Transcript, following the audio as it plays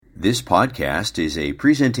This podcast is a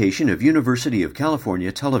presentation of University of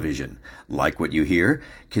California Television. Like what you hear?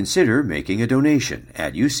 Consider making a donation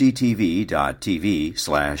at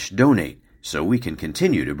uctv.tv/donate so we can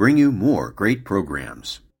continue to bring you more great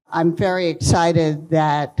programs. I'm very excited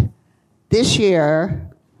that this year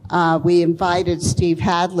we invited Steve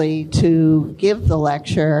Hadley to give the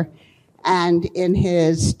lecture, and in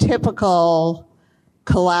his typical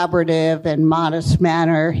collaborative and modest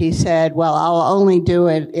manner, he said, well, I'll only do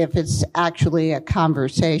it if it's actually a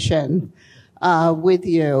conversation with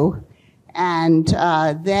you. And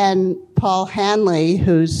then Paul Haenle,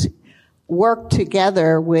 who's worked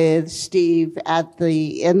together with Steve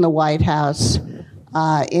in the White House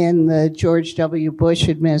in the George W. Bush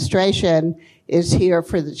administration, is here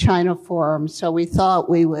for the China Forum. So we thought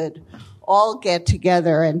we would all get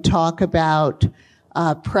together and talk about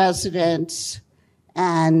presidents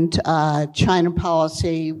and China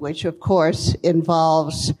policy, which of course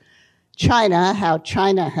involves China, how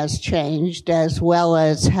China has changed, as well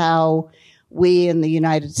as how we in the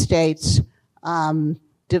United States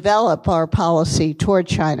develop our policy toward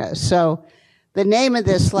China. So the name of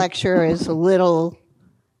this lecture is a little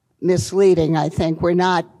misleading, I think. We're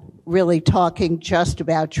not really talking just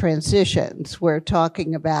about transitions. We're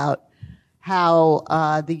talking about how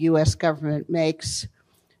the U.S. government makes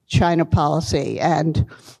China policy. And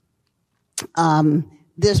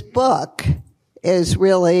this book is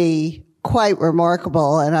really quite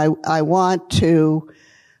remarkable, and I want to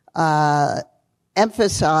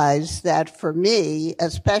emphasize that for me,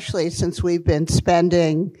 especially since we've been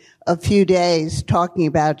spending a few days talking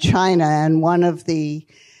about China, and one of the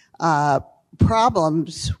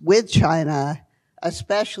problems with China,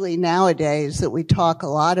 especially nowadays that we talk a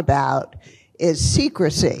lot about, is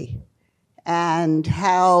secrecy, and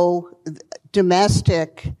how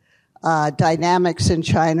domestic dynamics in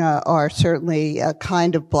China are certainly a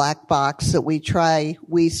kind of black box that we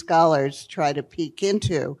scholars try to peek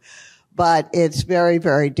into, but it's very,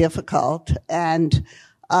 very difficult. And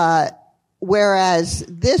whereas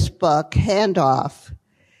this book, Handoff,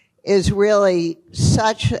 is really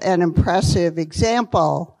such an impressive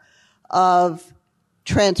example of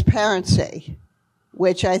transparency,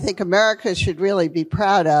 which I think America should really be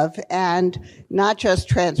proud of, and not just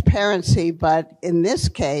transparency, but in this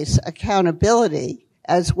case, accountability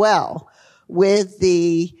as well, with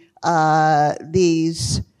these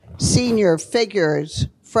senior figures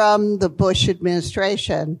from the Bush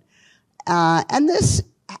administration. And this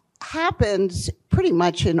happens pretty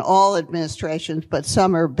much in all administrations, but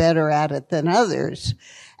some are better at it than others,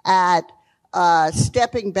 at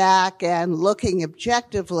stepping back and looking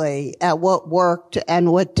objectively at what worked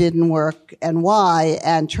and what didn't work and why,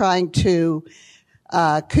 and trying to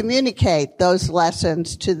communicate those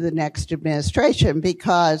lessons to the next administration.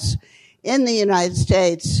 Because in the United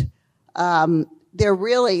States, there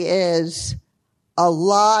really is a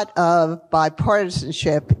lot of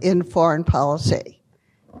bipartisanship in foreign policy.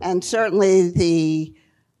 And certainly the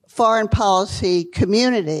foreign policy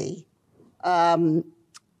community,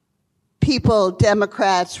 people,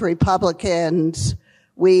 Democrats, Republicans,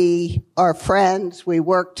 we are friends, we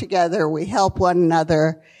work together, we help one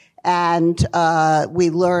another, and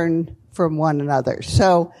we learn from one another.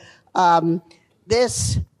 So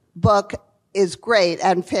this book is great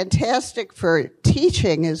and fantastic for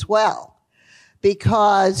teaching as well,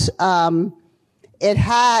 because it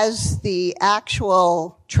has the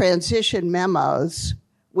actual transition memos,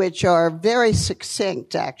 which are very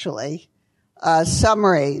succinct, actually,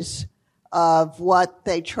 summaries of what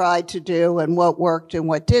they tried to do and what worked and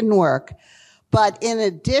what didn't work. But in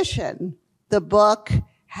addition, the book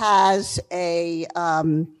has a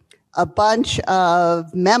bunch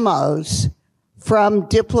of memos from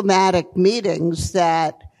diplomatic meetings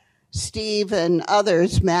that Steve and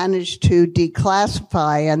others managed to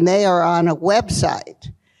declassify, and they are on a website.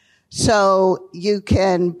 So you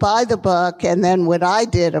can buy the book, and then what I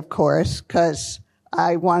did, of course, because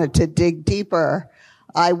I wanted to dig deeper,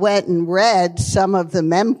 I went and read some of the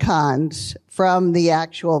memcons from the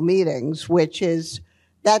actual meetings,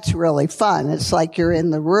 that's really fun. It's like you're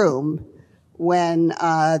in the room when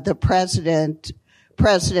the President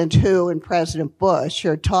Hu and President Bush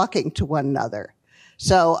are talking to one another.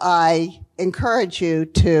 So I encourage you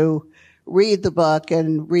to read the book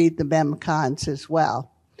and read the memcons as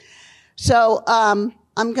well. So I'm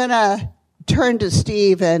going to turn to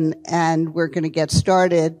Steve, and we're going to get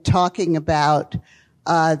started talking about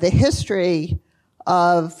the history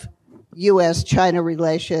of U.S. China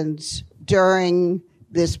relations during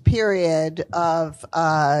this period of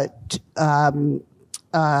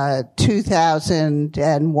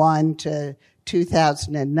 2001 to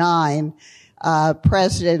 2009.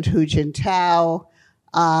 President Hu Jintao,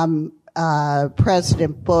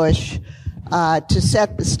 President Bush. To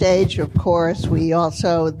set the stage, of course, we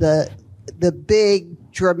also, the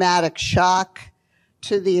big dramatic shock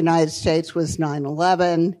to the United States was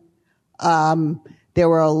 9/11. There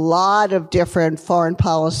were a lot of different foreign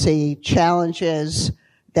policy challenges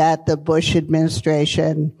that the Bush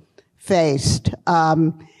administration faced.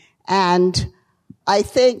 And I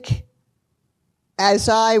think as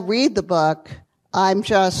I read the book, I'm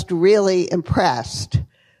just really impressed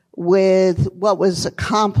with what was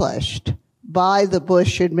accomplished by the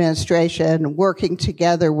Bush administration working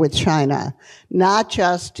together with China, not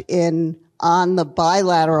just on the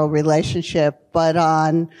bilateral relationship, but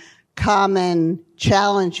on common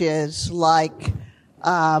challenges like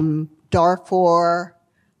Darfur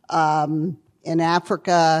in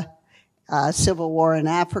Africa, civil war in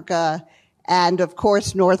Africa, and of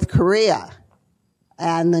course North Korea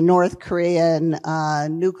and the North Korean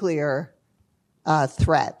nuclear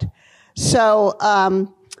threat. So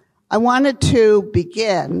I wanted to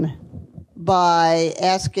begin by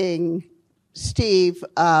asking Steve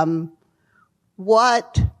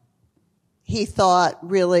what he thought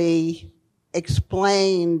really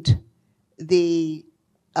explained the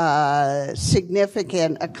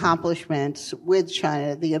significant accomplishments with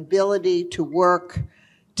China, the ability to work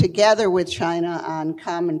together with China on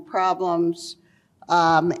common problems,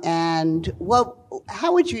 and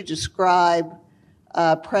how would you describe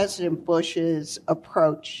President Bush's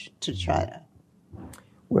approach to China?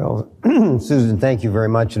 Well, Susan, thank you very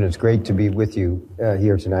much, and it's great to be with you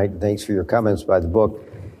here tonight. Thanks for your comments by the book.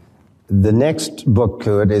 The next book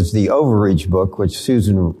to it is the Overreach book, which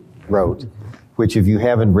Susan wrote, which if you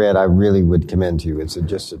haven't read, I really would commend to you. It's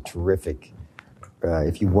just a terrific,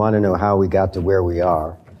 if you want to know how we got to where we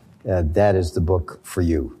are, that is the book for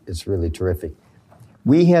you. It's really terrific.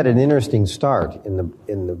 We had an interesting start in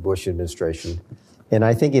the Bush administration, and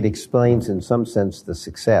I think it explains in some sense the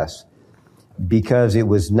success, because it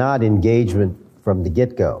was not engagement from the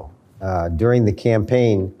get-go. During the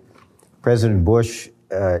campaign, President Bush,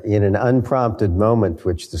 in an unprompted moment,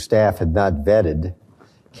 which the staff had not vetted,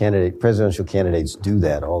 presidential candidates do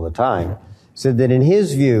that all the time, said that in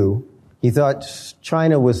his view, he thought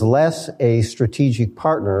China was less a strategic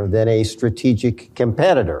partner than a strategic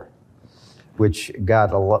competitor, which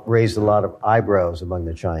raised a lot of eyebrows among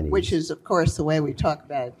the Chinese. Which is, of course, the way we talk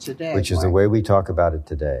about it today. Which is the way we talk about it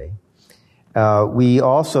today. We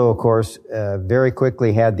also, of course, very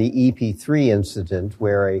quickly had the EP3 incident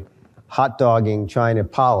where a hot-dogging China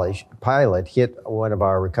pilot hit one of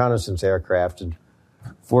our reconnaissance aircraft and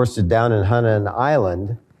forced it down in Hainan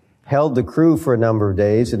Island, held the crew for a number of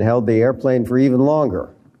days, and held the airplane for even longer.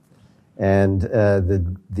 And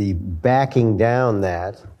the backing down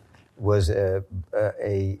that was,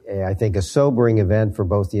 I think, a sobering event for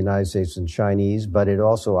both the United States and Chinese, but it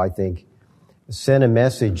also, I think, sent a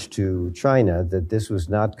message to China that this was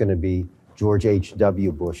not going to be George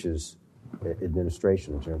H.W. Bush's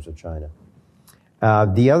administration in terms of China.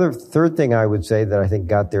 The third thing I would say that I think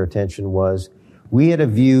got their attention was we had a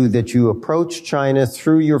view that you approach China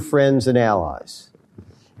through your friends and allies,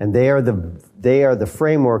 and they are the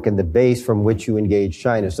framework and the base from which you engage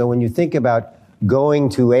China. So when you think about going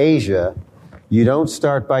to Asia, you don't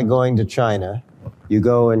start by going to China. You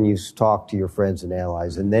go and you talk to your friends and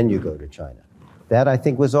allies, and then you go to China. That, I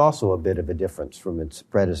think, was also a bit of a difference from its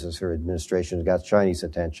predecessor administration. It got Chinese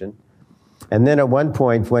attention. And then at one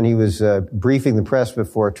point, when he was briefing the press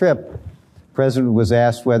before a trip, the president was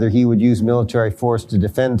asked whether he would use military force to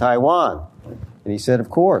defend Taiwan. And he said, of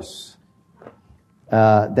course.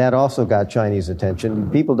 That also got Chinese attention.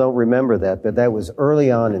 People don't remember that, but that was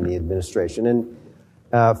early on in the administration. And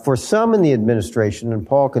for some in the administration, and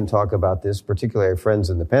Paul can talk about this, particularly our friends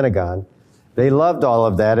in the Pentagon, they loved all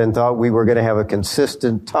of that and thought we were going to have a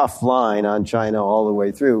consistent, tough line on China all the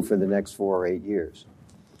way through for the next 4 or 8 years.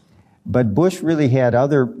 But Bush really had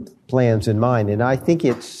other plans in mind, and I think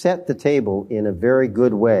it set the table in a very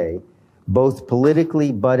good way, both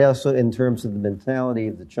politically but also in terms of the mentality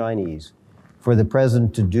of the Chinese, for the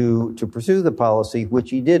president to pursue the policy which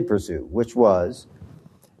he did pursue, which was,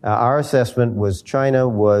 our assessment was China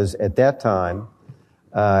was at that time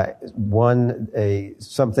a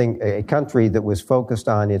country that was focused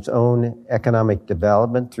on its own economic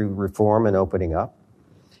development through reform and opening up.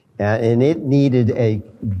 And it needed a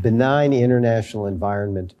benign international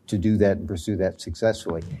environment to do that and pursue that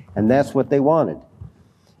successfully. And that's what they wanted.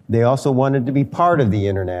 They also wanted to be part of the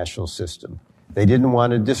international system. They didn't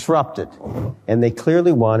want to disrupt it. And they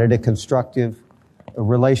clearly wanted a constructive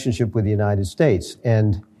relationship with the United States.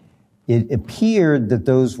 And it appeared that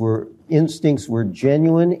those were instincts were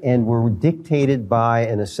genuine and were dictated by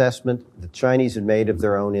an assessment the Chinese had made of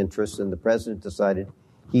their own interests, and the president decided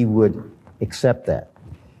he would accept that.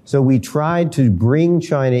 So we tried to bring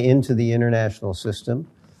China into the international system,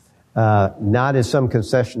 not as some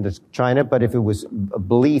concession to China, but if it was a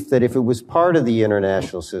belief that if it was part of the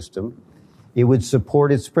international system, it would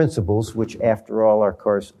support its principles, which, after all, are, of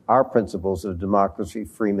course, our principles of democracy,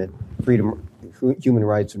 freedom, human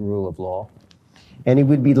rights, and rule of law. And it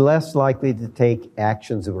would be less likely to take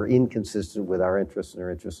actions that were inconsistent with our interests and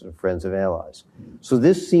our interests of friends and allies. So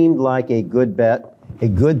this seemed like a good bet, a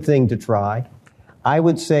good thing to try. I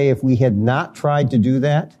would say if we had not tried to do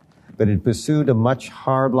that, but had pursued a much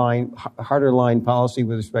harder line policy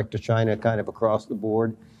with respect to China kind of across the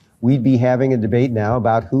board, we'd be having a debate now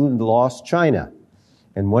about who lost China.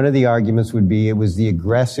 And one of the arguments would be it was the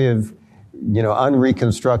aggressive,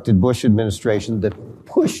 unreconstructed Bush administration that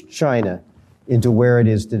pushed China into where it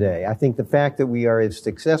is today. I think the fact that we are as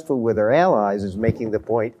successful with our allies is making the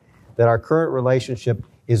point that our current relationship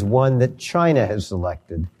is one that China has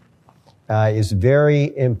selected, is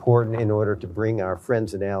very important in order to bring our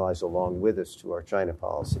friends and allies along with us to our China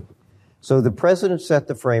policy. So the president set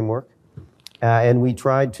the framework, and we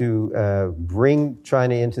tried to bring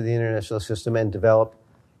China into the international system and develop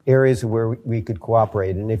areas where we could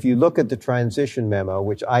cooperate. And if you look at the transition memo,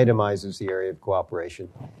 which itemizes the area of cooperation,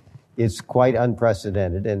 it's quite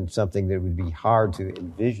unprecedented and something that would be hard to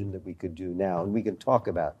envision that we could do now. And we can talk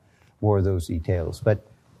about more of those details. But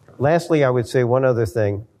lastly, I would say one other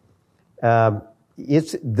thing. The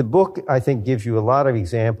book, I think, gives you a lot of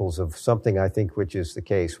examples of something I think which is the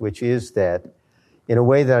case, which is that in a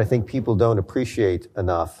way that I think people don't appreciate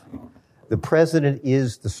enough, the president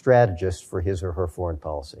is the strategist for his or her foreign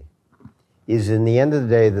policy. Is in the end of the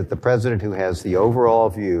day that the president who has the overall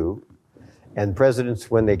view, and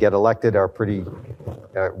presidents, when they get elected, are pretty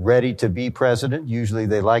ready to be president. Usually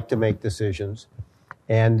they like to make decisions.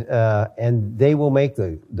 And they will make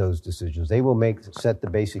those decisions. They will set the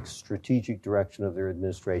basic strategic direction of their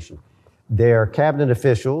administration. They're cabinet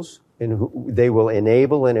officials, and they will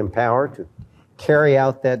enable and empower to carry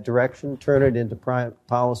out that direction, turn it into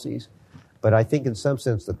policies. But I think in some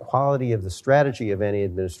sense the quality of the strategy of any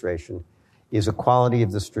administration is a quality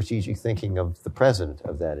of the strategic thinking of the president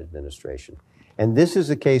of that administration. And this is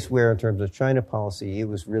a case where, in terms of China policy, it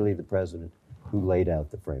was really the president who laid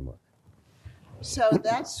out the framework. So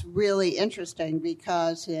that's really interesting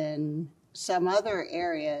because in some other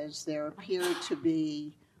areas there appeared to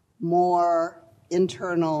be more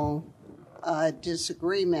internal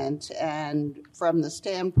disagreement, and from the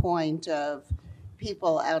standpoint of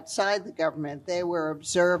people outside the government, they were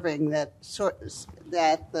observing that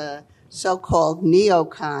the so-called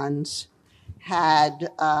neocons had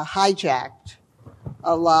hijacked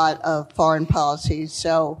a lot of foreign policies.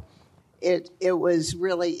 So it was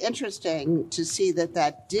really interesting to see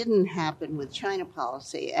that didn't happen with China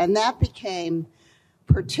policy. And that became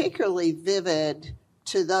particularly vivid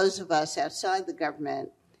to those of us outside the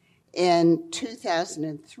government in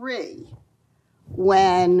 2003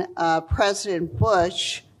 when President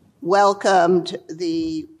Bush welcomed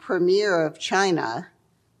the premier of China,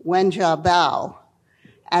 Wen Jiabao.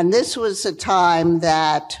 And this was a time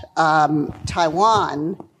that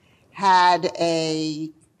Taiwan had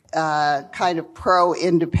a kind of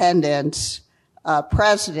pro-independence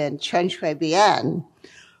president, Chen Shui-bian,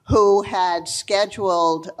 who had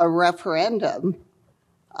scheduled a referendum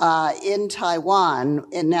in Taiwan.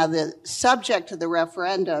 And now the subject of the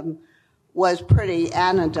referendum was pretty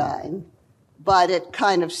anodyne, but it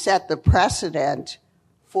kind of set the precedent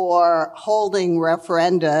for holding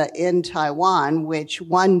referenda in Taiwan, which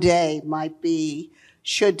one day might be,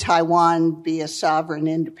 should Taiwan be a sovereign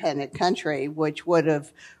independent country, which would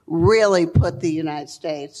have really put the United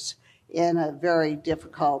States in a very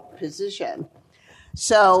difficult position.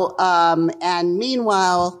 So, and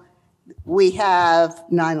meanwhile, we have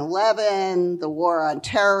 9/11, the war on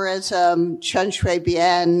terrorism, Chen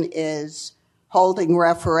Shui-bian is holding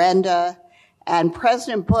referenda, and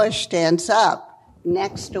President Bush stands up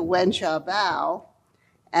next to Wen Jiabao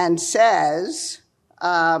and says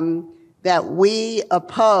that we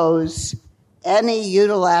oppose any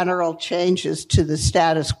unilateral changes to the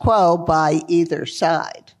status quo by either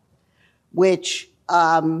side, which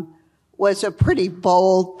was a pretty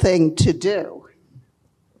bold thing to do.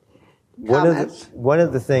 One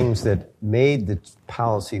of the things that made the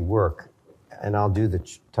policy work, and I'll do the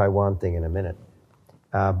Taiwan thing in a minute,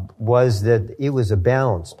 was that it was a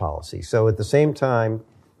balanced policy. So at the same time,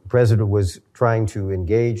 the president was trying to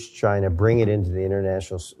engage China, bring it into the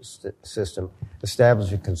international system,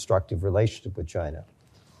 establish a constructive relationship with China.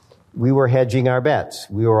 we were hedging our bets.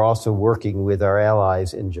 We were also working with our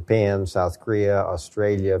allies in Japan, South Korea,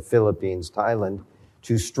 Australia, Philippines, Thailand,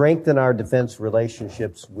 to strengthen our defense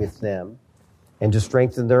relationships with them and to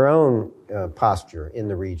strengthen their own posture in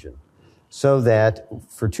the region. So that,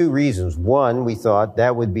 for two reasons. One, we thought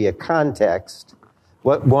that would be a context.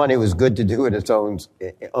 One, it was good to do in its own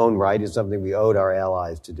right. It's something we owed our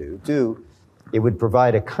allies to do. Two, it would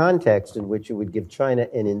provide a context in which it would give China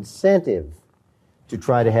an incentive to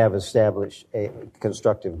try to have established a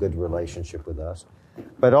constructive, good relationship with us.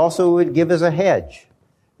 But also it would give us a hedge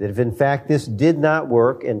that if in fact this did not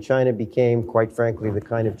work and China became, quite frankly, the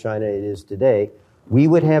kind of China it is today, we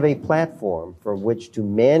would have a platform from which to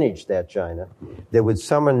manage that China that would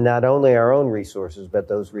summon not only our own resources, but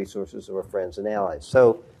those resources of our friends and allies.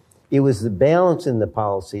 So it was the balance in the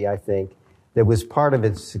policy, I think, that was part of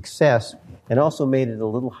its success and also made it a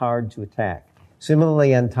little hard to attack.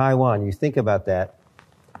 Similarly, on Taiwan, you think about that.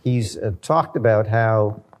 He's talked about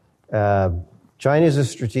how China is a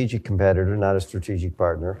strategic competitor, not a strategic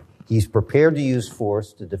partner. He's prepared to use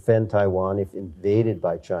force to defend Taiwan if invaded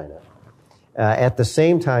by China. At the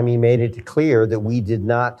same time, he made it clear that we did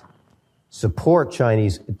not support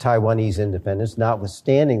Taiwanese independence,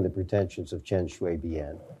 notwithstanding the pretensions of Chen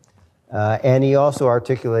Shui-bian. And he also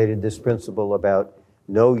articulated this principle about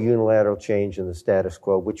no unilateral change in the status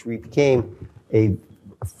quo, which became a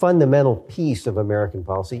fundamental piece of American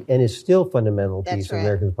policy and is still a fundamental piece of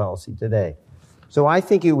American policy today. So I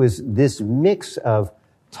think it was this mix of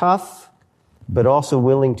tough but also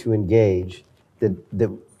willing to engage that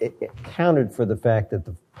it accounted for the fact that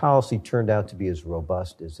the policy turned out to be as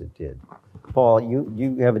robust as it did. Paul,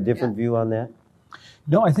 you have a different view on that?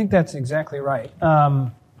 No, I think that's exactly right.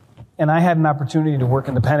 And I had an opportunity to work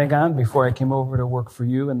in the Pentagon before I came over to work for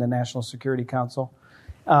you in the National Security Council.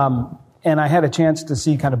 And I had a chance to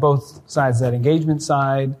see kind of both sides, that engagement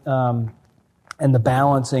side and the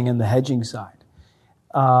balancing and the hedging side.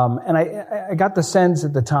 And I got the sense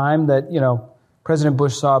at the time that, President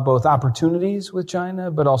Bush saw both opportunities with China,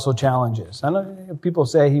 but also challenges. People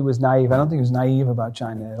say he was naive. I don't think he was naive about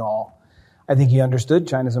China at all. I think he understood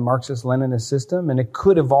China's a Marxist-Leninist system, and it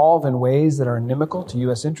could evolve in ways that are inimical to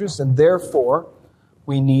U.S. interests, and therefore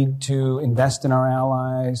we need to invest in our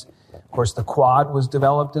allies. Of course, the Quad was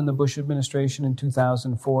developed in the Bush administration in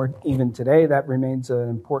 2004. Even today, that remains an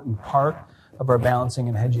important part of our balancing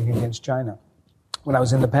and hedging against China. When I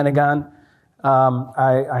was in the Pentagon,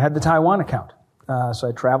 I had the Taiwan account. So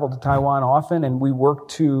I traveled to Taiwan often, and we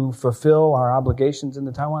worked to fulfill our obligations in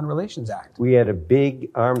the Taiwan Relations Act. We had a big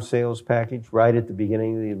arms sales package right at the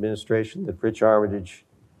beginning of the administration that Rich Armitage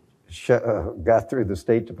got through the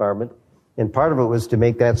State Department. And part of it was to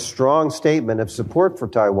make that strong statement of support for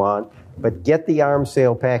Taiwan, but get the arms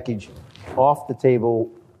sale package off the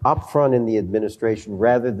table up front in the administration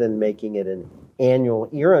rather than making it an annual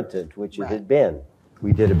irritant, which it had been.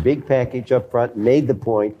 We did a big package up front, made the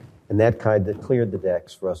point, and that kind of cleared the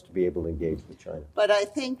decks for us to be able to engage with China. But I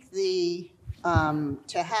think to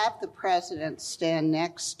have the president stand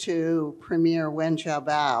next to Premier Wen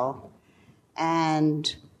Jiabao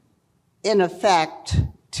and, in effect,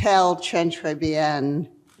 tell Chen Shui-bian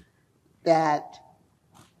that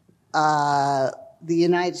the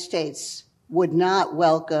United States would not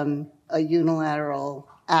welcome a unilateral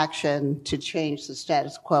action to change the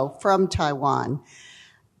status quo from Taiwan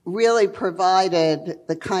really provided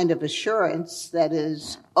the kind of assurance that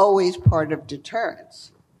is always part of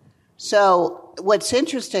deterrence. So what's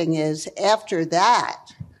interesting is after that,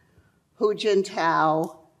 Hu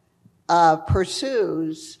Jintao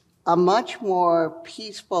pursues a much more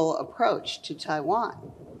peaceful approach to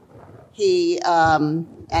Taiwan. He,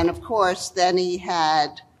 and of course, then he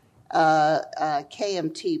had a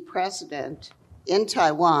KMT president in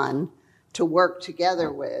Taiwan to work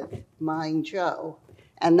together with, Ma Ying-jeou.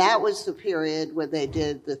 And that was the period where they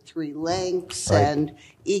did the 3 links and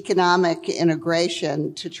economic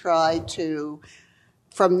integration to try to,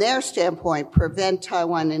 from their standpoint, prevent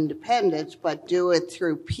Taiwan independence, but do it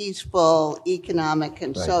through peaceful economic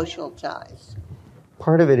and social ties.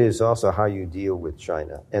 Part of it is also how you deal with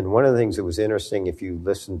China. And one of the things that was interesting, if you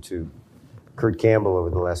listened to Kurt Campbell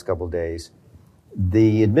over the last couple of days,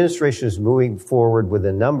 the administration is moving forward with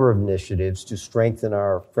a number of initiatives to strengthen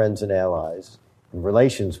our friends and allies, and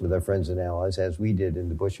relations with our friends and allies, as we did in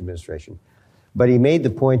the Bush administration. But he made the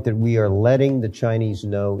point that we are letting the Chinese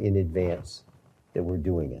know in advance that we're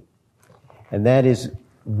doing it. And that is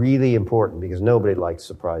really important because nobody likes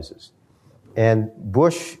surprises. And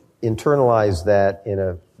Bush internalized that in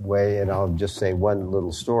a way, and I'll just say one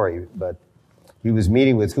little story, but he was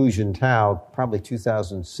meeting with Hu Jintao probably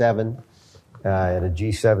 2007, at a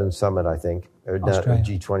G7 summit, I think, or not, a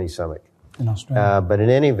G20 summit. In Australia. But in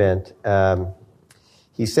any event,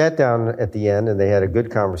 he sat down at the end and they had a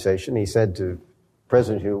good conversation. He said to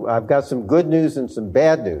President Hu, I've got some good news and some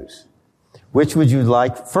bad news. Which would you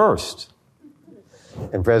like first?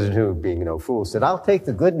 And President Hu, being no fool, said, I'll take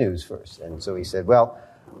the good news first. And so he said, well,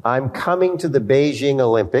 I'm coming to the Beijing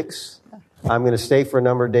Olympics. I'm going to stay for a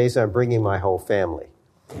number of days. I'm bringing my whole family.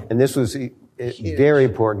 And this was very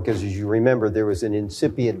important because, as you remember, there was an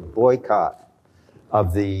incipient boycott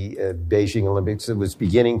of the Beijing Olympics that was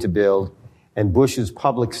beginning to build. And Bush's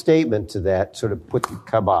public statement to that sort of put the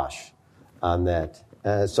kibosh on that.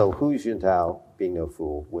 So Hu Jintao, being no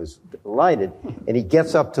fool, was delighted. And he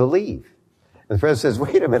gets up to leave. And the president says,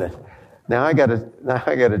 wait a minute. Now I got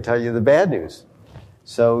to tell you the bad news.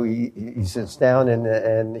 So he sits down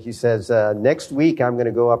and he says, next week I'm going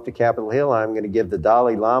to go up to Capitol Hill. I'm going to give the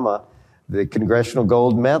Dalai Lama the Congressional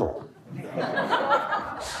Gold Medal.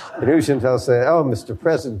 And Hu Jintao said, oh, Mr.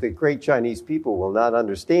 President, the great Chinese people will not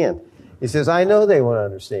understand. He says, I know they won't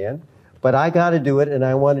understand, but I got to do it, and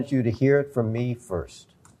I wanted you to hear it from me first.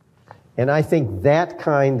 And I think that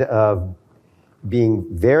kind of being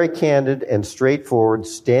very candid and straightforward,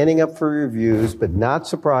 standing up for your views, but not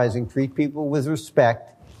surprising, treat people with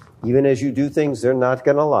respect, even as you do things they're not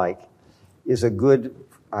going to like, is a good,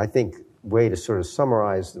 I think, way to sort of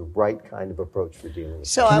summarize the right kind of approach for dealing with it.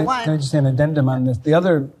 So Can I just say an addendum on this? The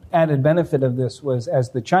other added benefit of this was,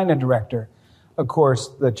 as the China director, of course,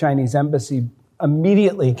 the Chinese embassy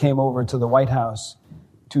immediately came over to the White House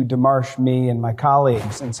to demarche me and my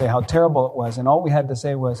colleagues and say how terrible it was. And all we had to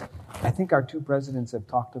say was, I think our two presidents have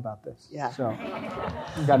talked about this. Yeah. So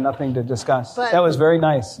we've got nothing to discuss. But, that was very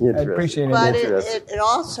nice. I appreciate it. But it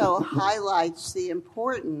also highlights the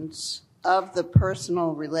importance of the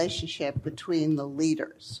personal relationship between the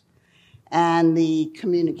leaders and the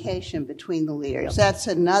communication between the leaders. That's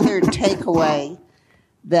another takeaway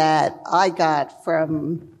that I got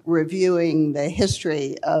from reviewing the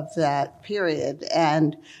history of that period.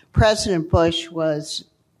 And President Bush was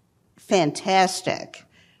fantastic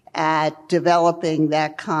at developing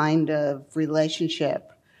that kind of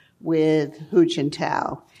relationship with Hu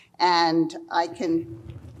Jintao. And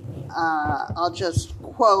I'll just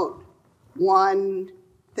quote one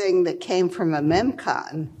thing that came from a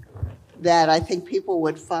MemCon that I think people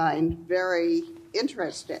would find very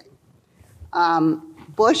interesting.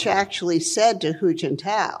 Bush actually said to Hu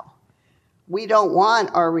Jintao, we don't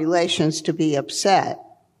want our relations to be upset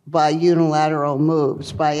by unilateral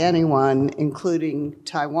moves by anyone, including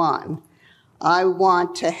Taiwan. I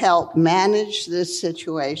want to help manage this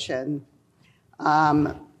situation.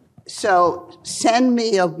 So send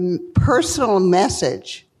me a personal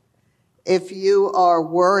message if you are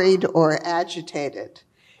worried or agitated.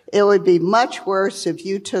 It would be much worse if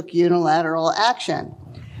you took unilateral action.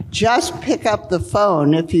 Just pick up the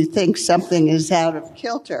phone if you think something is out of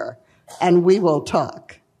kilter, and we will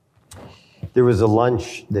talk. There was a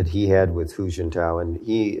lunch that he had with Hu Jintao, and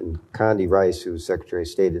he and Condi Rice, who was Secretary of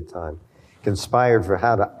State at the time, conspired for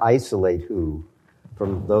how to isolate Hu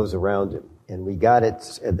from those around him. And we got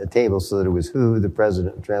it at the table so that it was Hu, the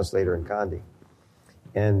president, and translator, and Condi.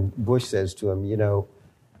 And Bush says to him, you know,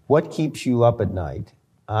 what keeps you up at night?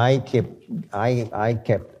 I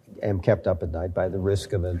am kept up at night by the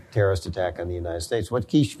risk of a terrorist attack on the United States. What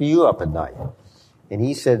keeps you up at night? And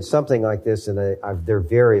he said something like this, and there are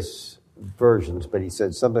various versions, but he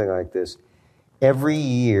said something like this. Every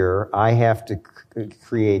year, I have to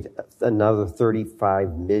create another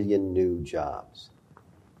 35 million new jobs.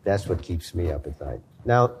 That's what keeps me up at night.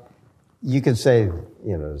 Now, you could say,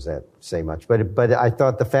 you know, does that say much? But I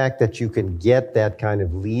thought the fact that you can get that kind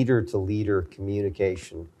of leader-to-leader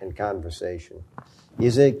communication and conversation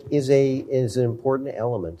is an important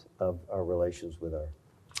element of our relations with our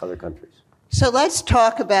other countries. So let's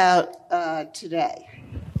talk about today.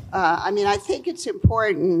 I think it's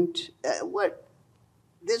important.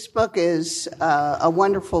 This book is a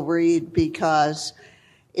wonderful read because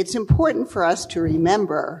it's important for us to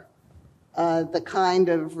remember the kind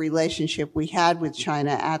of relationship we had with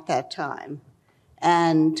China at that time.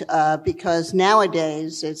 And because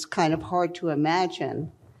nowadays it's kind of hard to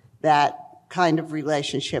imagine that kind of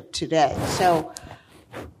relationship today. So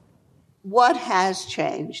what has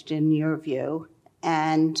changed in your view?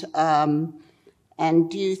 And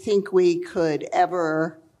do you think we could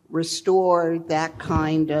ever restore that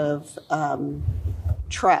kind of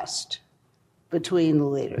trust between the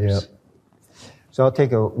leaders? Yeah. So I'll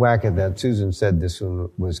take a whack at that. Susan said this one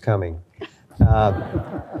was coming.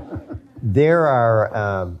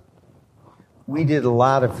 We did a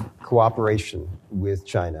lot of cooperation with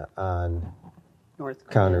China on North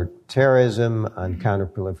Korea. Counterterrorism, on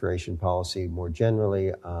counterproliferation policy more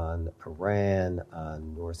generally, on Iran,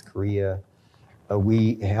 on North Korea.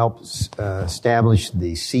 We helped establish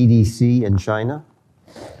the CDC in China.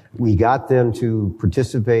 We got them to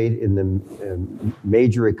participate in the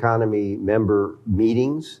major economy member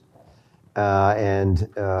meetings and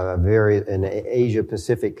an Asia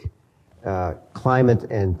Pacific climate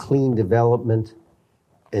and clean development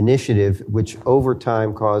initiative, which over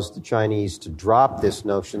time caused the Chinese to drop this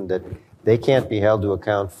notion that they can't be held to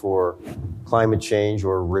account for climate change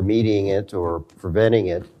or remedying it or preventing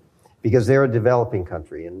it because they're a developing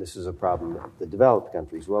country, and this is a problem of the developed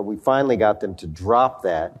countries. Well, we finally got them to drop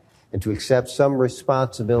that and to accept some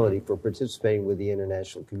responsibility for participating with the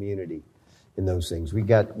international community in those things. We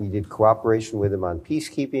did cooperation with them on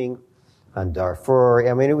peacekeeping, on Darfur.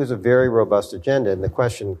 I mean, it was a very robust agenda, and the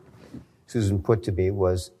question Susan put to me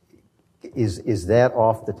was, is that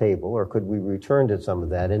off the table, or could we return to some of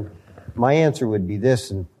that? And my answer would be this,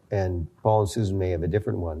 and Paul and Susan may have a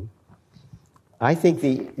different one. I think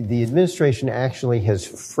the administration actually has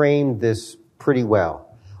framed this pretty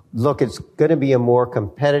well. Look, it's going to be a more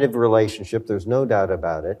competitive relationship. There's no doubt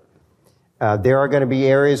about it. There are going to be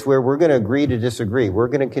areas where we're going to agree to disagree. We're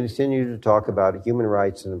going to continue to talk about human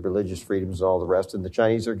rights and religious freedoms and all the rest, and the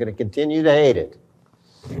Chinese are going to continue to hate it.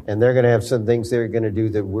 And they're going to have some things they're going to do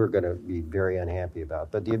that we're going to be very unhappy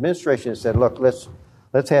about. But the administration has said, look,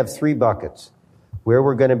 let's have three buckets where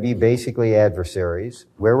we're going to be basically adversaries,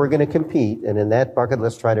 where we're going to compete, and in that bucket,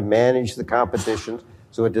 let's try to manage the competition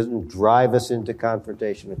so it doesn't drive us into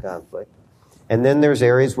confrontation and conflict. And then there's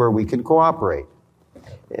areas where we can cooperate.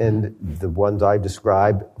 And the ones I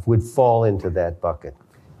described would fall into that bucket.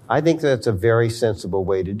 I think that's a very sensible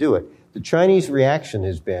way to do it. The Chinese reaction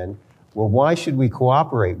has been, well, why should we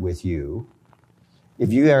cooperate with you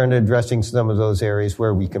if you aren't addressing some of those areas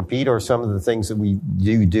where we compete or some of the things that we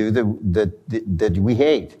do that we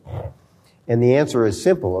hate? And the answer is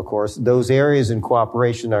simple, of course. Those areas in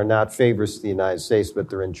cooperation are not favors to the United States, but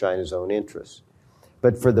they're in China's own interests.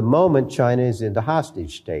 But for the moment, China is into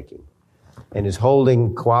hostage-taking and is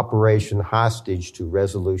holding cooperation hostage to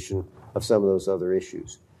resolution of some of those other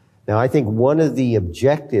issues. Now, I think one of the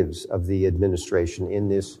objectives of the administration in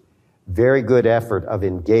this very good effort of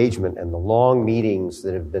engagement and the long meetings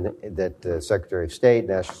that the Secretary of State,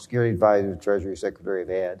 National Security Advisor, Treasury Secretary have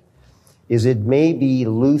had, is it may be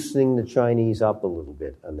loosening the Chinese up a little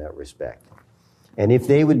bit in that respect. And if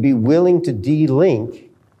they would be willing to de-link,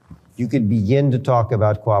 you could begin to talk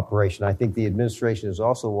about cooperation. I think the administration is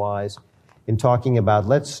also wise in talking about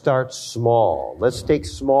let's start small. Let's take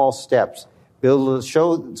small steps.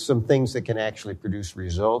 Show some things that can actually produce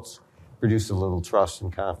results, produce a little trust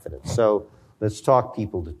and confidence. So let's talk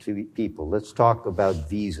people to people. Let's talk about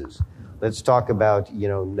visas. Let's talk about,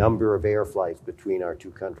 number of air flights between our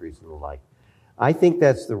two countries and the like. I think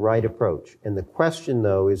that's the right approach. And the question,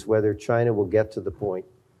 though, is whether China will get to the point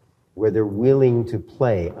where they're willing to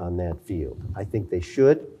play on that field. I think they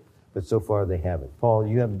should, but so far they haven't. Paul,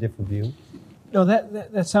 you have a different view? No,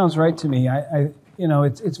 that sounds right to me.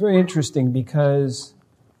 It's very interesting because,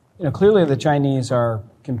 clearly the Chinese are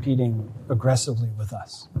competing aggressively with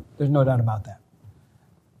us. There's no doubt about that.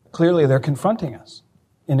 Clearly they're confronting us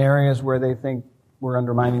in areas where they think we're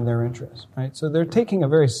undermining their interests, right? So they're taking a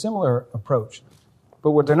very similar approach.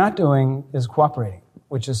 But what they're not doing is cooperating,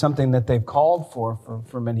 which is something that they've called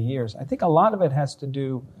for many years. I think a lot of it has to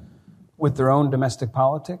do with their own domestic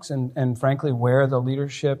politics and frankly, where the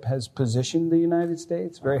leadership has positioned the United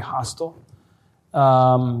States, very hostile.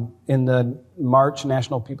 In the March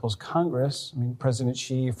National People's Congress, President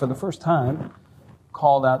Xi, for the first time,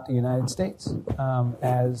 called out the United States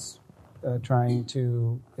as trying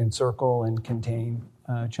to encircle and contain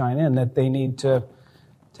China, and that they need to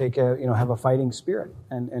have a fighting spirit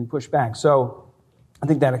and push back. So I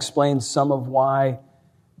think that explains some of why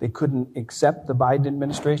they couldn't accept the Biden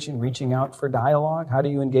administration reaching out for dialogue. How do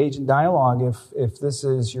you engage in dialogue if this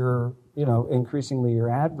is your, increasingly your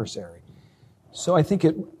adversary? So I think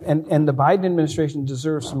and the Biden administration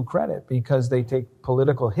deserves some credit because they take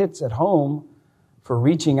political hits at home for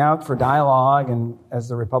reaching out for dialogue, and as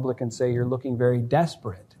the Republicans say, you're looking very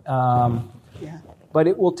desperate. But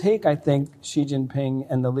it will take, I think, Xi Jinping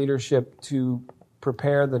and the leadership to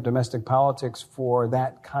prepare the domestic politics for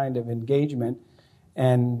that kind of engagement.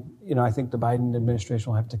 And, I think the Biden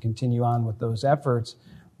administration will have to continue on with those efforts,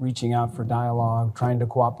 reaching out for dialogue, trying to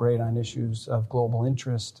cooperate on issues of global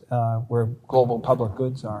interest where global public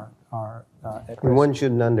goods are at risk. One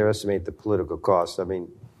shouldn't underestimate the political cost.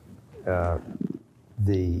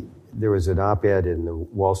 There was an op-ed in the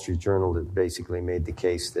Wall Street Journal that basically made the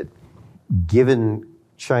case that given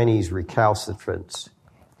Chinese recalcitrance,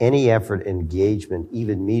 any effort, engagement,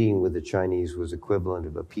 even meeting with the Chinese was equivalent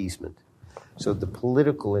of appeasement. So the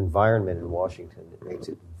political environment in Washington makes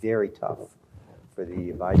it very tough for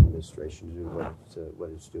the Biden administration to do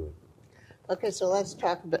what it's doing. Okay, so let's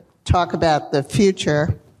talk about the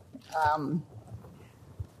future,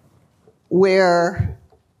 where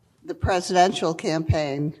the presidential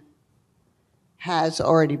campaign has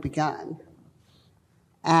already begun,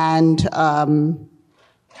 and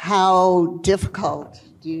how difficult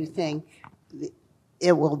do you think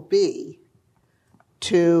it will be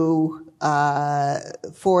for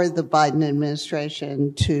the Biden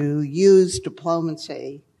administration to use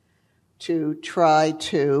diplomacy to try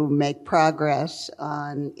to make progress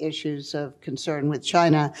on issues of concern with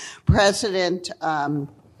China? President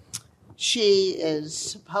Xi is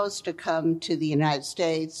supposed to come to the United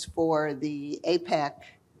States for the APEC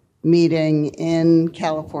meeting in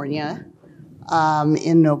California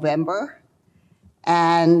in November.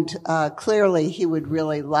 And clearly he would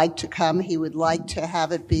really like to come. He would like to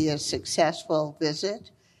have it be a successful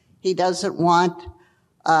visit. He doesn't want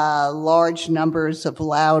large numbers of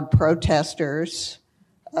loud protesters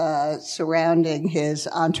surrounding his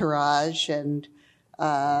entourage and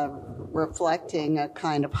reflecting a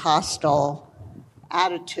kind of hostile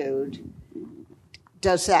attitude.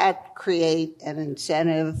 Does that create an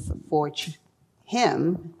incentive for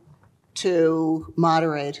him to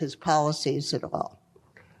moderate his policies at all?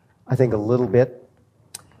 I think a little bit.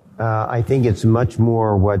 I think it's much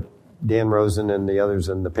more what Dan Rosen and the others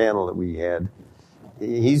in the panel that we had.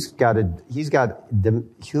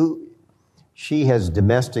 She has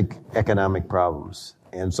domestic economic problems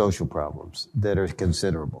and social problems that are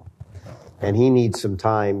considerable. And he needs some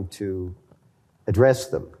time to address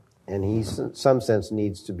them. And he, in some sense,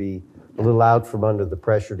 needs to be a little out from under the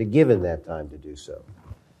pressure to give him that time to do so.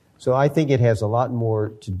 So I think it has a lot more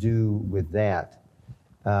to do with that.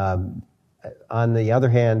 On the other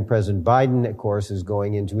hand, President Biden, of course, is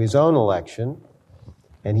going into his own election,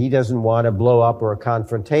 and he doesn't want a blow-up or a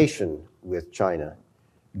confrontation with China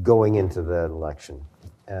going into the election.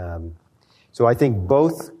 So I think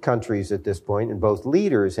both countries at this point and both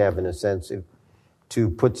leaders have an incentive to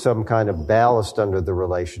put some kind of ballast under the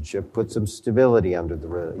relationship, put some stability under the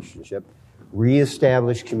relationship,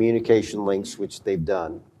 reestablish communication links, which they've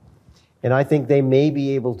done. And I think they may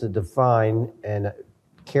be able to define and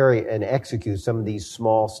carry and execute some of these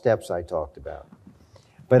small steps I talked about.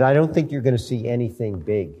 But I don't think you're going to see anything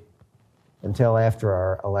big until after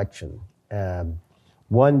our election.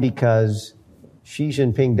 One, because Xi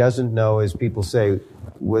Jinping doesn't know, as people say,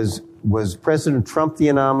 was President Trump the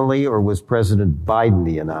anomaly or was President Biden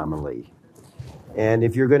the anomaly? And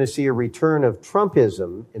if you're going to see a return of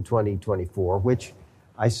Trumpism in 2024, which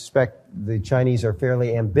I suspect the Chinese are fairly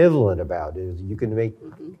ambivalent about, you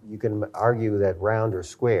can argue that round or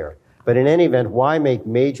square. But in any event, why make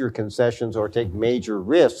major concessions or take major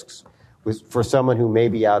risks for someone who may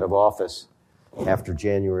be out of office after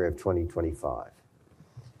January of 2025?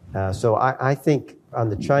 So I think on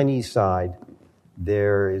the Chinese side,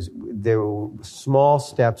 there are small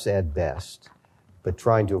steps at best, but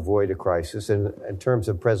trying to avoid a crisis. And in terms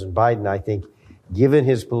of President Biden, I think, given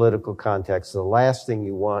his political context, the last thing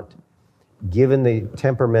you want, given the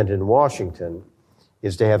temperament in Washington,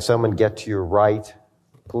 is to have someone get to your right,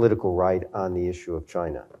 political right, on the issue of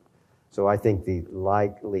China. So I think the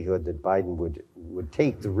likelihood that Biden would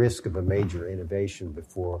take the risk of a major innovation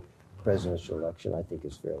before presidential election, I think,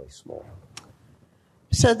 is fairly small.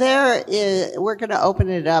 So we're going to open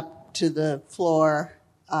it up to the floor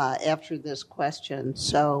after this question.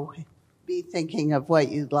 So be thinking of what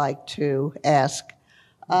you'd like to ask.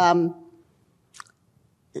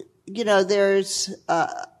 There's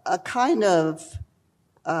a kind of,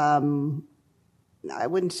 I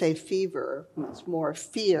wouldn't say fever, it's more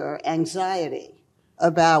fear, anxiety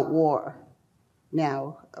about war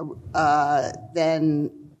now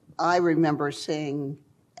than I remember seeing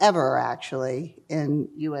ever, actually, in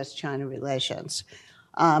U.S. China relations.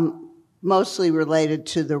 Mostly related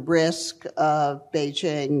to the risk of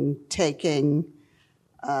Beijing taking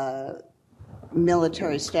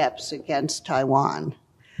military steps against Taiwan.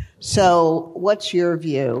 So what's your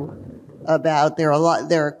view about, there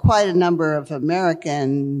are quite a number of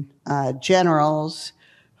American generals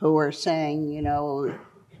who are saying,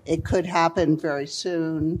 it could happen very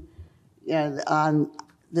soon. On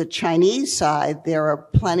the Chinese side, there are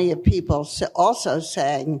plenty of people also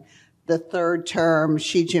saying the third term,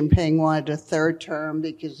 Xi Jinping wanted a third term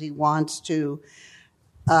because he wants to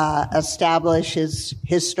establish his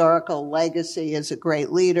historical legacy as a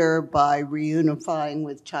great leader by reunifying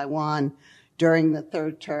with Taiwan during the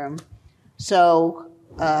third term. So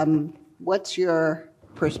What's your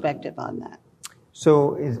perspective on that?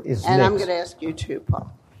 So it's And mixed. I'm going to ask you too,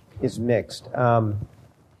 Paul. It's mixed.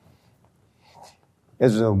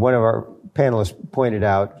 As one of our panelists pointed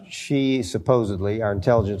out, she supposedly, our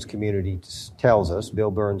intelligence community tells us,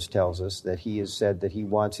 Bill Burns tells us, that he has said that he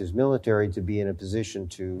wants his military to be in a position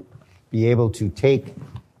to be able to take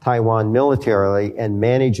Taiwan militarily and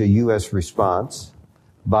manage a U.S. response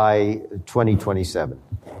by 2027.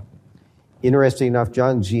 Interesting enough,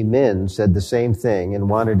 Jiang Zemin said the same thing and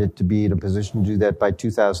wanted it to be in a position to do that by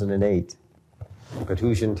 2008. But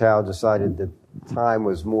Hu Jintao decided that time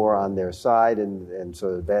was more on their side, and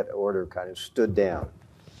so that order kind of stood down.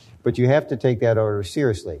 But you have to take that order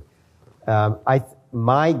seriously.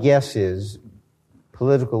 My guess is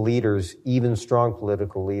political leaders, even strong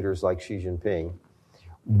political leaders like Xi Jinping,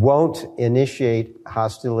 won't initiate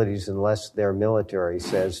hostilities unless their military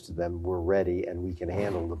says to them, we're ready and we can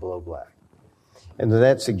handle the blowback. And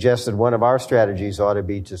that suggests that one of our strategies ought to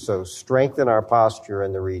be to so strengthen our posture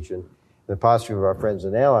in the region, the posture of our friends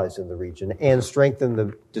and allies in the region, and strengthen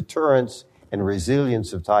the deterrence and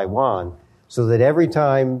resilience of Taiwan so that every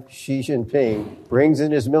time Xi Jinping brings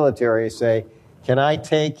in his military, say, can I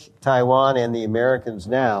take Taiwan and the Americans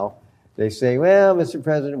now? They say, well, Mr.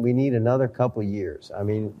 President, we need another couple years. I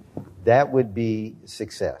mean, that would be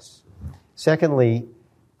success. Secondly,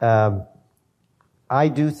 I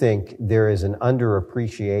do think there is an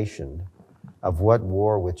underappreciation of what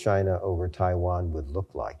war with China over Taiwan would look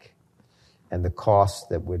like and the costs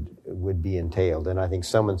that would be entailed. And I think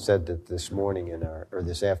someone said that this morning or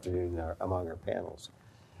this afternoon among our panels.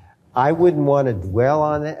 I wouldn't want to dwell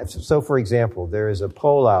on that. So, for example, there is a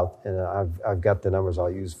poll out, and I've got the numbers I'll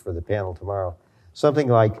use for the panel tomorrow. Something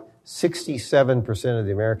like 67% of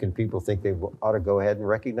the American people think they ought to go ahead and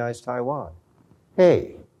recognize Taiwan.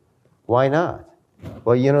 Hey, why not?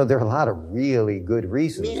 Well, there are a lot of really good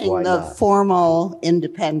reasons why not. The formal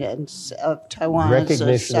independence of Taiwan.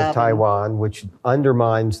 Recognition of Taiwan, which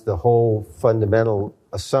undermines the whole fundamental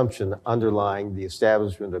assumption underlying the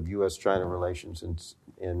establishment of U.S. China relations in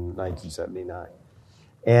 1979.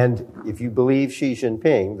 And if you believe Xi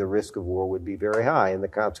Jinping, the risk of war would be very high, and the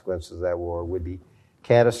consequences of that war would be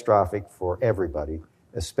catastrophic for everybody,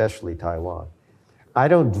 especially Taiwan. I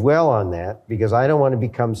don't dwell on that because I don't want to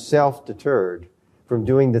become self-deterred from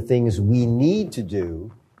doing the things we need to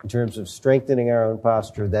do in terms of strengthening our own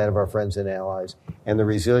posture, that of our friends and allies, and the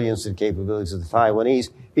resilience and capabilities of the Taiwanese,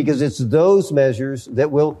 because it's those measures that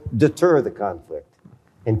will deter the conflict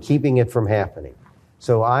and keeping it from happening.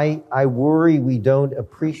 So I worry we don't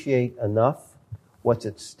appreciate enough what's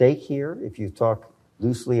at stake here, if you talk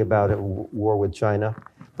loosely about a war with China.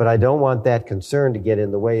 But I don't want that concern to get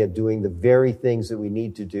in the way of doing the very things that we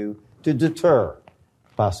need to do to deter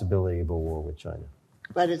the possibility of a war with China.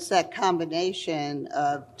 But it's that combination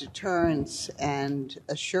of deterrence and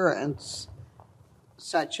assurance,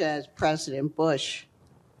 such as President Bush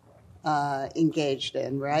engaged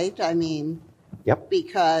in, right? I mean, yep.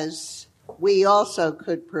 Because we also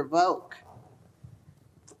could provoke.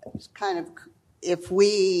 It's kind of,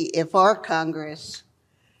 if our Congress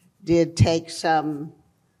did take some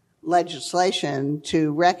legislation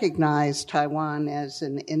to recognize Taiwan as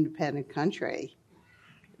an independent country,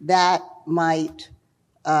 that might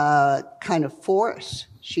kind of force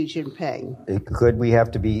Xi Jinping. Could we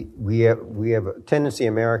have to be? We have a tendency,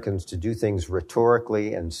 Americans, to do things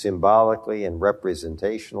rhetorically and symbolically and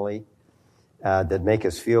representationally that make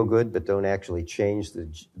us feel good, but don't actually change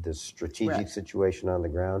the strategic situation on the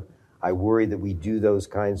ground. I worry that we do those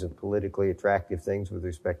kinds of politically attractive things with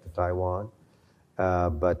respect to Taiwan,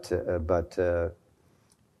 but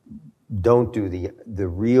don't do the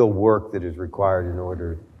real work that is required in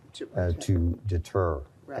order to deter.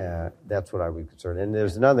 Right. That's what I would concern. And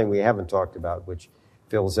there's another thing we haven't talked about, which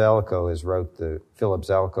Philip Zelikow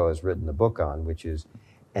has written the book on, which is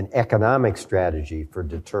an economic strategy for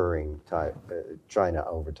deterring China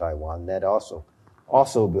over Taiwan. That also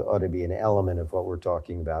ought to be an element of what we're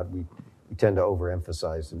talking about. We tend to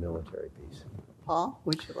overemphasize the military piece. Paul,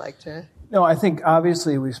 would you like to? No, I think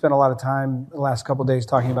obviously we've spent a lot of time the last couple of days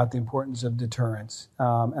talking about the importance of deterrence.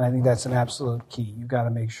 And I think that's an absolute key. You've got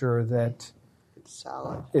to make sure that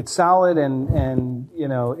it's solid and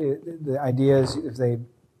the idea is if they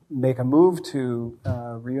make a move to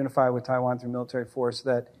reunify with Taiwan through military force,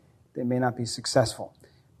 that they may not be successful.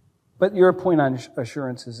 But your point on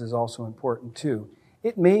assurances is also important too.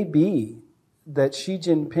 It may be that Xi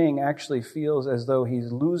Jinping actually feels as though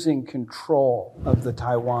he's losing control of the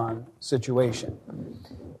Taiwan situation.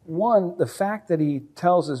 One, the fact that he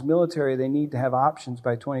tells his military they need to have options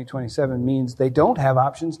by 2027 means they don't have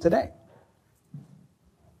options today.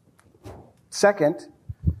 Second,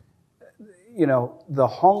 the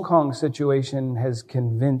Hong Kong situation has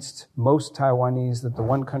convinced most Taiwanese that the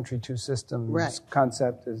one country, two systems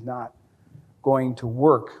concept is not going to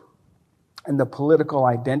work. And the political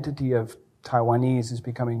identity of Taiwanese is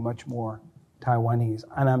becoming much more Taiwanese.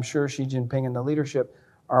 And I'm sure Xi Jinping and the leadership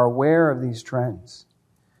are aware of these trends.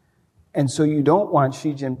 And so you don't want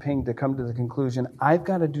Xi Jinping to come to the conclusion, I've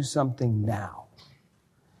got to do something now.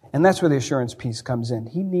 And that's where the assurance piece comes in.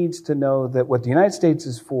 He needs to know that what the United States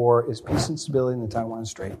is for is peace and stability in the Taiwan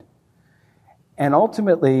Strait. And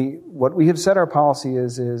ultimately, what we have set our policy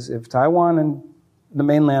is if Taiwan and the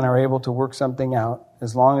mainland are able to work something out,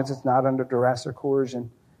 as long as it's not under duress or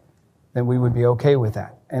coercion, then we would be okay with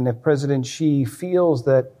that. And if President Xi feels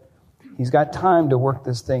that he's got time to work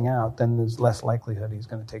this thing out, then there's less likelihood he's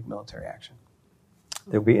going to take military action.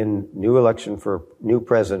 There'll be a new election for new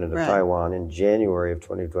president of Taiwan in January of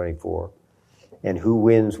 2024. And who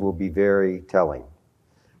wins will be very telling,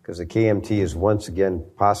 because the KMT is once again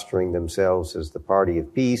posturing themselves as the party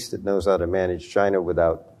of peace that knows how to manage China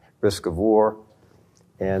without risk of war.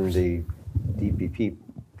 And the DPP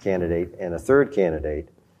candidate and a third candidate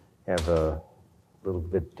have a little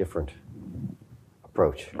bit different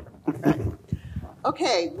approach.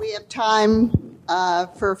 Okay, we have time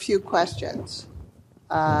for a few questions.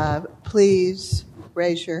 Please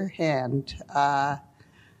raise your hand.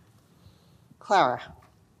 Clara.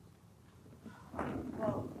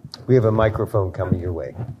 We have a microphone coming your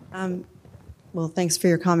way. Well, thanks for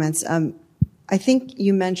your comments. I think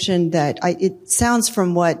you mentioned that it sounds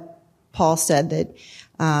from what Paul said that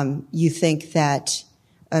you think that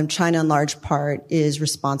China in large part is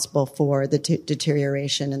responsible for the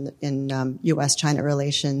deterioration in U.S. China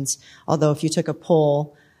relations. Although if you took a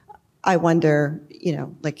poll, I wonder,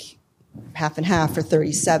 like half and half or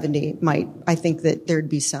 30-70 I think that there'd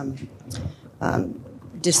be some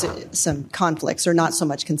conflicts or not so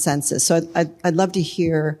much consensus. So I'd love to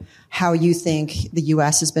hear how you think the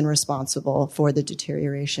U.S. has been responsible for the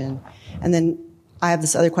deterioration. And then I have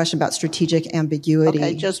this other question about strategic ambiguity.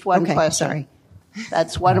 Okay, just one question. Sorry.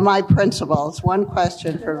 That's one of my principles. One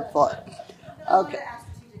question for the floor. Okay.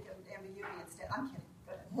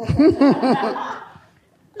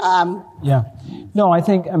 Yeah. No, I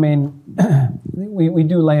think, we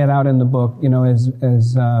do lay it out in the book,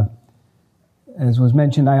 as was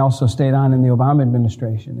mentioned. I also stayed on in the Obama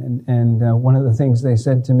administration. And one of the things they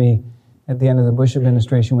said to me at the end of the Bush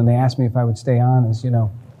administration when they asked me if I would stay on is,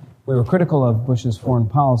 we were critical of Bush's foreign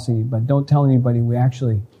policy, but don't tell anybody we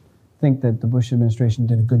actually think that the Bush administration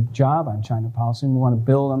did a good job on China policy, and we want to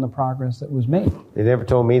build on the progress that was made. They never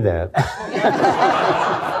told me that.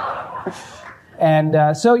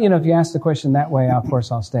 And so, if you ask the question that way, of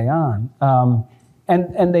course, I'll stay on.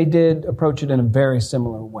 And they did approach it in a very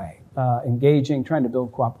similar way, engaging, trying to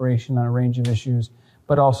build cooperation on a range of issues,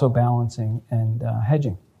 but also balancing and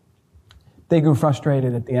hedging. They grew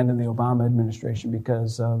frustrated at the end of the Obama administration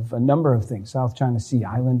because of a number of things: South China Sea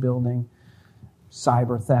island building,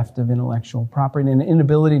 cyber theft of intellectual property, and an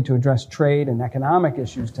inability to address trade and economic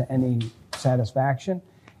issues to any satisfaction.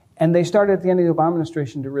 And they started at the end of the Obama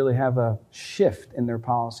administration to really have a shift in their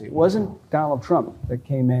policy. It wasn't Donald Trump that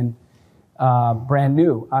came in brand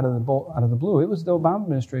new out of the blue. It was the Obama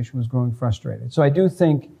administration was growing frustrated. So I do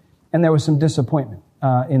think, and there was some disappointment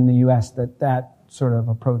in the U.S. that sort of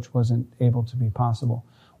approach wasn't able to be possible.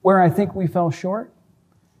 Where I think we fell short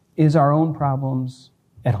is our own problems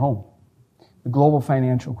at home. The global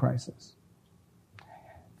financial crisis.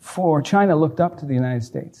 For China looked up to the United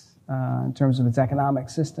States in terms of its economic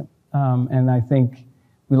system. And I think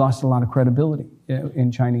we lost a lot of credibility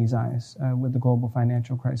in Chinese eyes with the global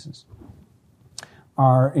financial crisis.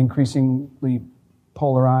 Our increasingly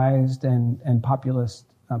polarized and populist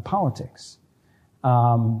politics.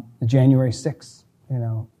 The January 6th,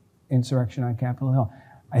 insurrection on Capitol Hill.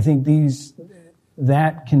 I think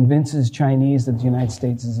that convinces Chinese that the United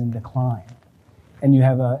States is in decline. And you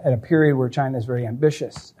have at a period where China is very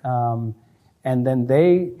ambitious, and then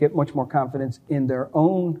they get much more confidence in their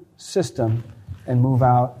own system and move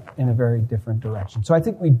out in a very different direction. So I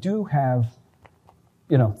think we do have,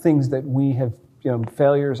 things that we have,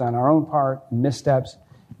 failures on our own part, missteps.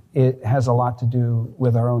 It has a lot to do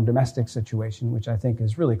with our own domestic situation, which I think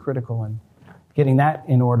is really critical in getting that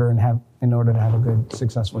in order in order to have a good,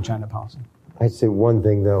 successful China policy. I'd say one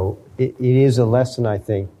thing, though. It is a lesson, I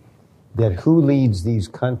think, that who leads these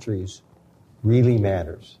countries really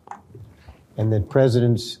matters. And that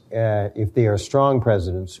presidents, if they are strong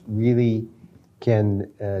presidents, really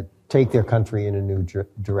can take their country in a new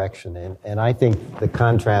direction. And I think the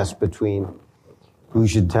contrast between Hu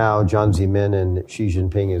Jintao, Jiang Zemin, and Xi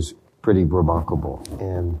Jinping is pretty remarkable.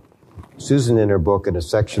 And Susan, in her book, in a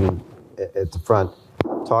section at the front,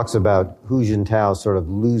 talks about Hu Jintao sort of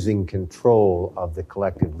losing control of the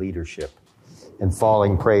collective leadership and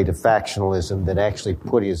falling prey to factionalism that actually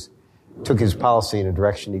took his policy in a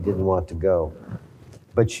direction he didn't want to go.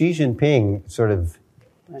 But Xi Jinping sort of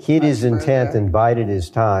hid his intent and bided his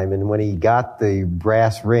time, and when he got the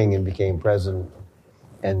brass ring and became president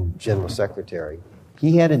and general secretary,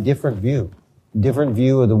 he had a different view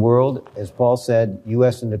of the world. As Paul said,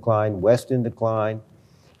 U.S. in decline, West in decline.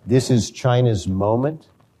 This is China's moment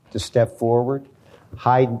to step forward.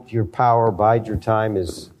 Hide your power, bide your time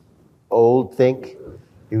is old think.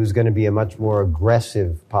 It was going to be a much more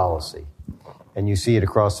aggressive policy. And you see it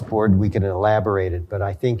across the board. We can elaborate it. But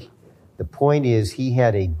I think the point is he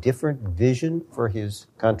had a different vision for his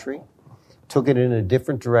country, took it in a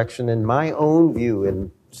different direction. And my own view,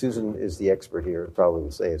 and Susan is the expert here, probably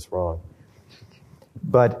will say it's wrong,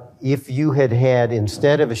 but if you had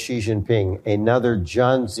instead of a Xi Jinping, another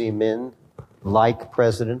Jiang Zemin-like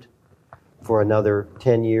president for another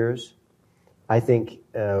 10 years, I think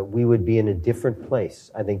we would be in a different place.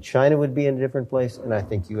 I think China would be in a different place, and I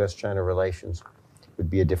think U.S.-China relations would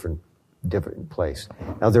be a different place.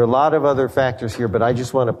 Now, there are a lot of other factors here, but I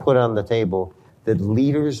just want to put on the table that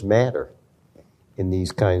leaders matter in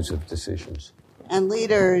these kinds of decisions. And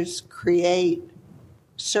leaders create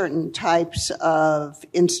certain types of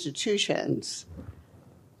institutions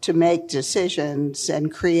to make decisions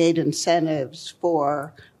and create incentives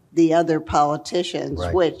for the other politicians,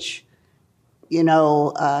 right, which,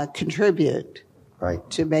 contribute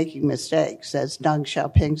to making mistakes, as Deng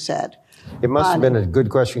Xiaoping said. It must have been a good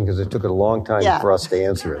question because it took a long time for us to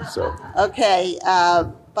answer it. So, okay,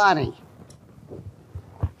 Bonnie.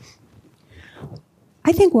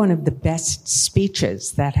 I think one of the best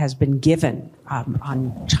speeches that has been given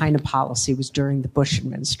on China policy was during the Bush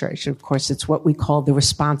administration. Of course, it's what we call the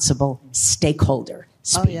responsible stakeholder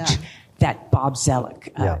speech that Bob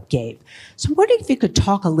Zoellick gave. So I'm wondering if you could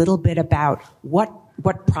talk a little bit about what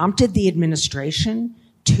prompted the administration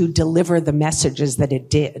to deliver the messages that it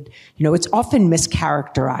did. It's often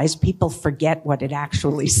mischaracterized. People forget what it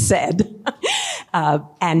actually said.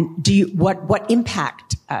 And what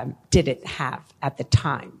impact did it have at the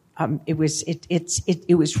time? It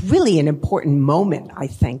was really an important moment, I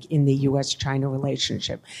think, in the U.S.-China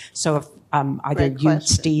relationship. So if either you,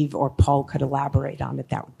 Steve, or Paul could elaborate on it,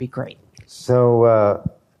 that would be great. So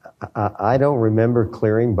I don't remember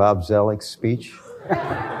clearing Bob Zoellick's speech.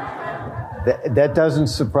 That doesn't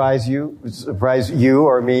surprise you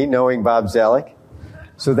or me, knowing Bob Zoellick.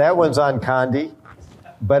 So that one's on Condi.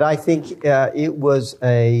 But I think it was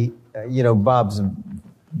Bob's a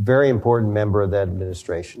very important member of that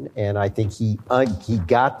administration, and I think he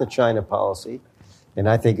got the China policy, and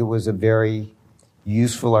I think it was a very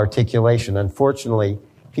useful articulation. Unfortunately,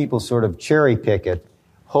 people sort of cherry pick it,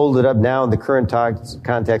 hold it up now in the current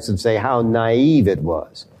context and say how naive it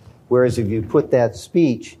was. Whereas if you put that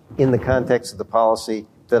speech in the context of the policy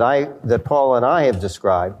that Paul and I have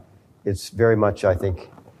described, it's very much, I think,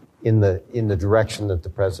 in the direction that the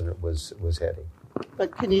president was heading.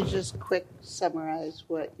 But can you just quick summarize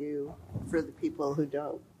for the people who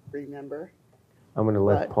don't remember? I'm going to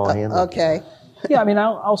let Paul Haenle. Okay. Yeah,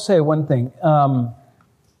 I'll say one thing.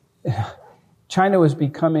 China was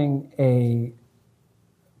becoming a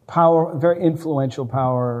very influential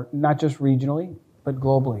power, not just regionally, but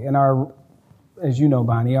globally. And as you know,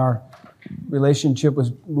 Bonnie, our relationship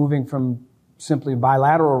was moving from simply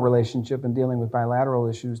bilateral relationship and dealing with bilateral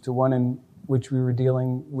issues to one in which we were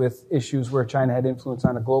dealing with issues where China had influence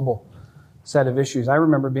on a global set of issues. I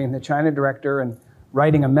remember being the China director and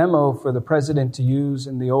writing a memo for the president to use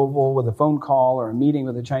in the Oval with a phone call or a meeting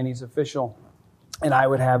with a Chinese official. And I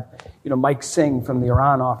would have, Mike Singh from the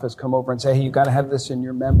Iran office come over and say, hey, you got to have this in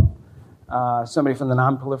your memo. Somebody from the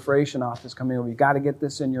non-proliferation office coming over, you got to get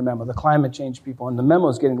this in your memo. The climate change people, and the memo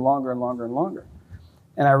is getting longer and longer and longer.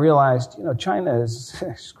 And I realized, China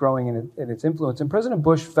is growing in its influence. And President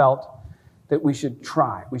Bush felt that we should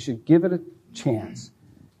try. We should give it a chance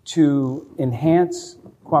to enhance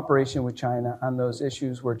cooperation with China on those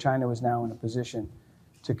issues where China was now in a position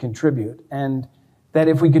to contribute. And that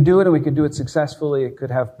if we could do it and we could do it successfully, it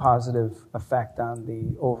could have positive effect on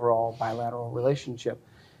the overall bilateral relationship.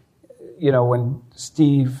 When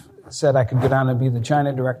Steve said I could go down and be the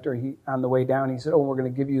China director, on the way down, he said, we're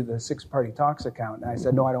going to give you the six-party talks account. And I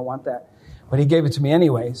said, no, I don't want that. But he gave it to me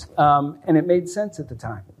anyways. And it made sense at the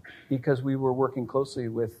time because we were working closely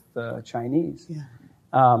with the Chinese. Yeah.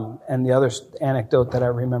 And the other anecdote that I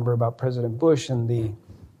remember about President Bush and the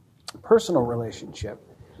personal relationship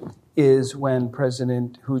is when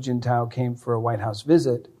President Hu Jintao came for a White House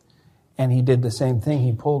visit, and he did the same thing.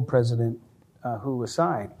 He pulled President Hu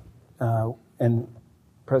aside and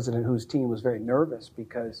President Hu's team was very nervous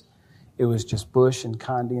because it was just Bush and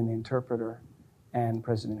Condi and the interpreter and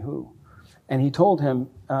President Hu. And he told him,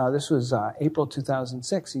 this was April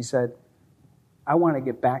 2006, he said, I want to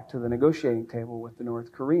get back to the negotiating table with the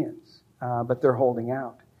North Koreans, but they're holding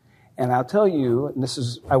out. And I'll tell you, and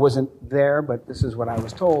I wasn't there, but this is what I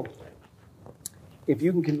was told, if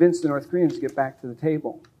you can convince the North Koreans to get back to the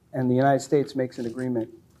table and the United States makes an agreement,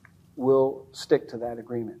 we'll stick to that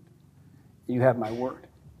agreement. You have my word.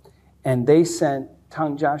 And they sent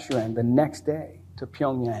Tang Jiashuan the next day to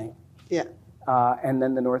Pyongyang. Yeah. And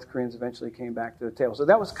then the North Koreans eventually came back to the table. So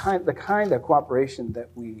that was the kind of cooperation that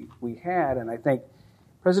we had, and I think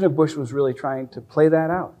President Bush was really trying to play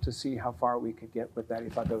that out to see how far we could get with that. He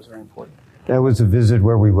thought that was very important. That was a visit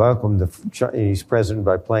where we welcomed the Chinese president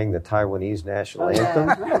by playing the Taiwanese national anthem.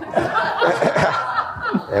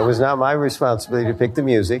 It was not my responsibility to pick the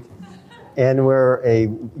music. And where a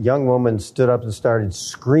young woman stood up and started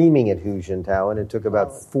screaming at Hu Jintao, and it took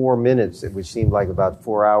about 4 minutes, which seemed like about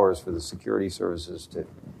 4 hours for the security services to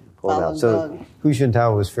pull it out. So Hu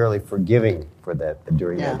Jintao was fairly forgiving for that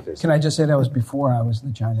during that visit. Can I just say that was before I was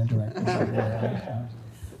the China director?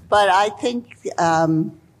 But I think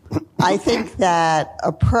that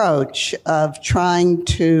approach of trying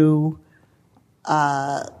to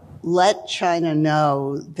let China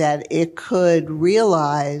know that it could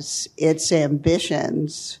realize its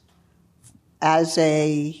ambitions as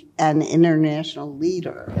an international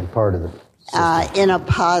leader and part of the in a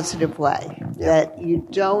positive way. Yeah. That you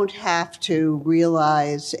don't have to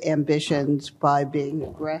realize ambitions by being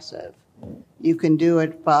aggressive. You can do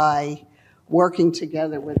it by working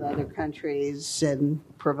together with other countries and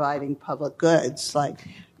providing public goods.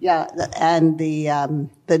 And the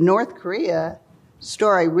North Korea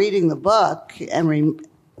story, reading the book and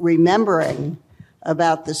remembering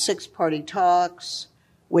about the six-party talks,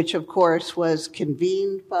 which of course was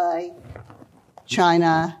convened by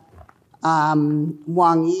China.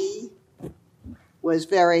 Wang Yi was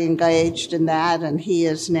very engaged in that, and he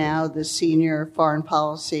is now the senior foreign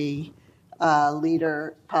policy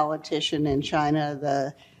leader, politician in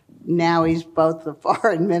China. Now he's both the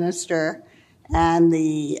foreign minister and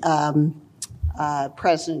the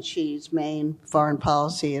President Xi's main foreign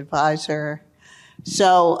policy advisor.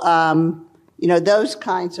 So, those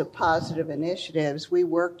kinds of positive initiatives, we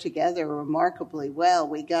worked together remarkably well.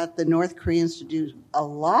 We got the North Koreans to do a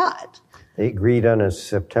lot. They agreed on a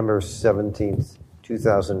September 17th,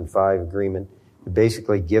 2005 agreement to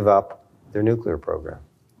basically give up their nuclear program.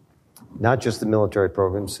 Not just the military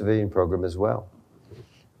program, civilian program as well.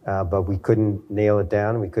 But we couldn't nail it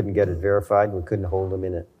down, we couldn't get it verified, and we couldn't hold them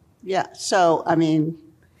in it. Yeah, so, in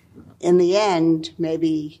the end,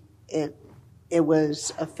 maybe it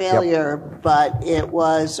was a failure, but it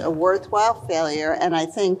was a worthwhile failure. And I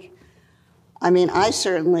think, I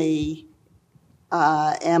certainly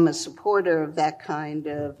am a supporter of that kind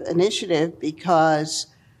of initiative because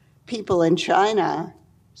people in China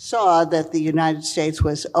saw that the United States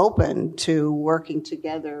was open to working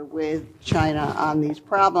together with China on these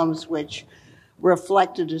problems, which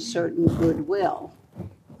reflected a certain goodwill.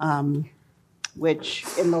 Which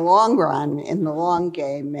in the long run, in the long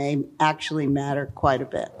game, may actually matter quite a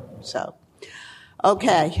bit. So,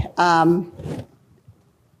 okay,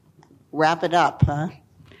 wrap it up, huh?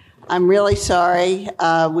 I'm really sorry.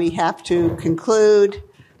 We have to conclude.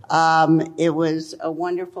 It was a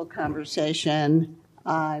wonderful conversation.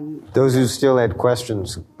 Those who still had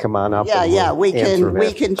questions, come on up. We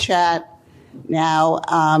can chat now.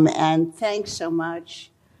 And thanks so much,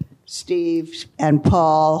 Steve and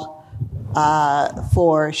Paul,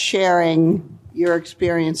 for sharing your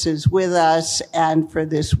experiences with us and for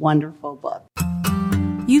this wonderful book.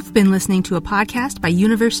 You've been listening to a podcast by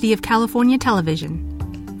University of California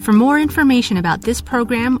Television. For more information about this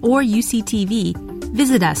program or UCTV,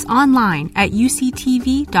 visit us online at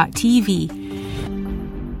uctv.tv